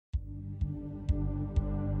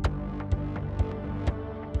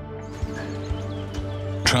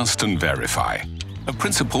Trust and verify, a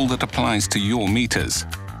principle that applies to your meters.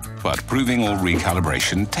 But proving or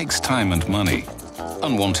recalibration takes time and money.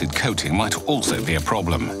 Unwanted coating might also be a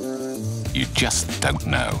problem. You just don't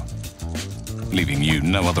know, leaving you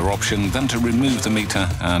no other option than to remove the meter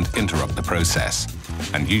and interrupt the process.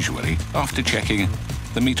 And usually, after checking,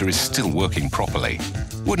 the meter is still working properly.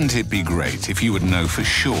 Wouldn't it be great if you would know for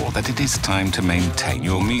sure that it is time to maintain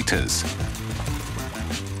your meters?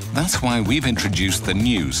 That's why we've introduced the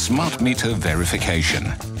new Smart Meter Verification,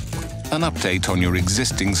 an update on your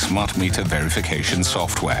existing Smart Meter Verification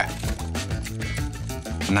software.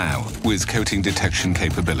 Now, with coating detection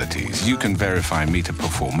capabilities, you can verify meter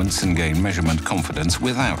performance and gain measurement confidence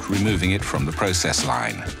without removing it from the process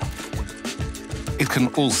line. It can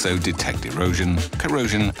also detect erosion,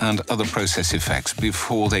 corrosion, and other process effects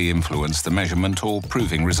before they influence the measurement or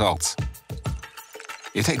proving results.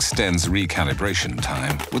 It extends recalibration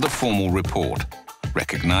time with a formal report,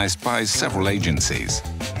 recognized by several agencies.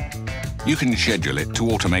 You can schedule it to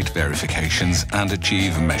automate verifications and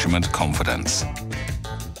achieve measurement confidence.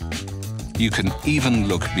 You can even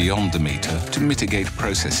look beyond the meter to mitigate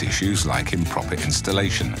process issues like improper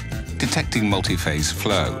installation, detecting multi-phase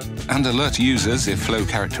flow, and alert users if flow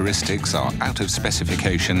characteristics are out of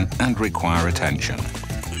specification and require attention.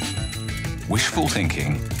 Wishful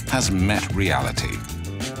thinking has met reality.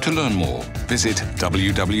 To learn more, visit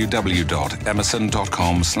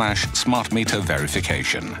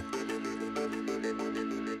www.emerson.com/smartmeterverification.